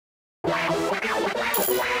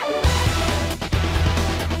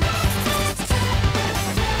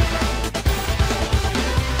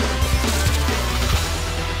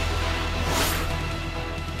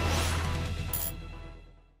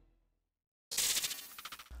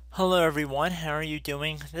Hello everyone, how are you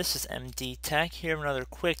doing? This is MD Tech here with another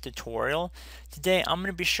quick tutorial. Today I'm going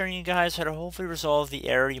to be showing you guys how to hopefully resolve the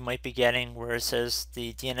error you might be getting where it says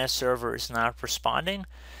the DNS server is not responding.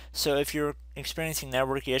 So if you're experiencing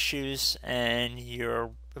network issues and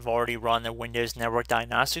you've already run the Windows Network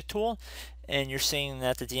Diagnostic tool and you're seeing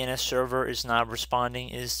that the DNS server is not responding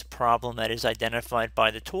is the problem that is identified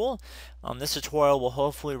by the tool, this tutorial will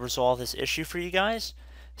hopefully resolve this issue for you guys.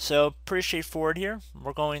 So pretty straightforward here.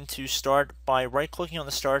 We're going to start by right-clicking on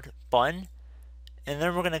the Start button, and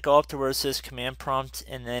then we're going to go up to where it says Command Prompt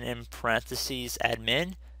and then in parentheses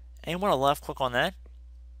Admin, and you want to left-click on that.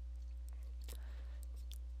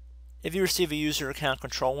 If you receive a user account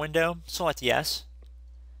control window, select Yes.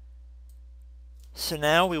 So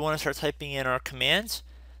now we want to start typing in our commands.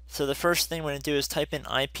 So the first thing we're going to do is type in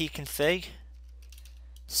ipconfig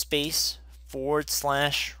space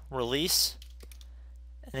 / release.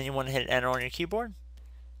 And then you want to hit enter on your keyboard.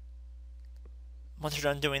 Once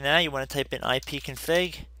you're done doing that, you want to type in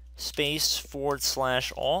ipconfig space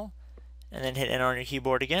 / all, and then hit enter on your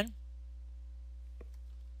keyboard again.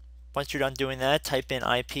 Once you're done doing that, type in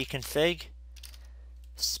ipconfig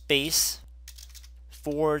space /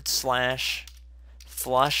 flush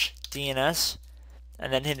DNS,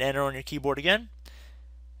 and then hit enter on your keyboard again.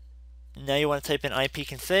 Now you want to type in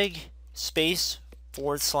ipconfig space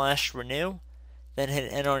 / renew. Then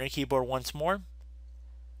hit enter on your keyboard once more.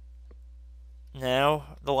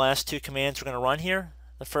 Now the last two commands we're going to run here.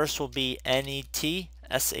 The first will be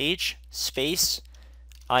netsh space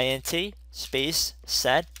int space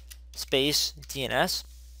set space DNS.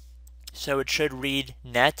 So it should read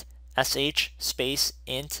net sh space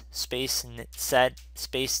int space set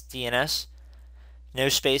space DNS. No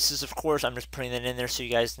spaces, of course. I'm just putting that in there so you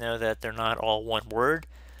guys know that they're not all one word.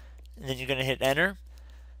 And then you're going to hit enter.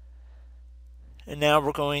 And now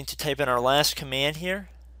we're going to type in our last command here.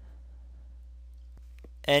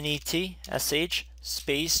 netsh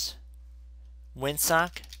space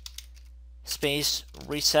winsock space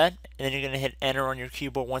reset. And then you're going to hit enter on your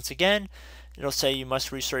keyboard once again. It'll say you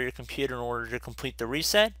must restart your computer in order to complete the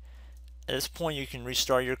reset. At this point you can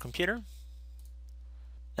restart your computer.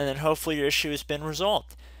 And then hopefully your issue has been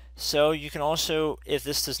resolved. So you can also, if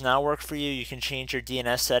this does not work for you, you can change your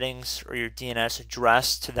DNS settings or your DNS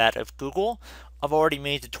address to that of Google. I've already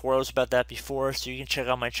made tutorials about that before, so you can check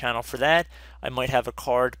out my channel for that. I might have a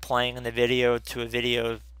card playing in the video to a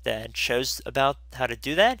video that shows about how to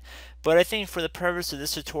do that. But I think for the purpose of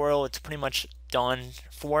this tutorial, it's pretty much done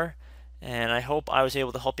for. And I hope I was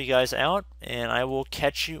able to help you guys out, and I will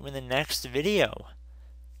catch you in the next video.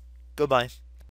 Goodbye.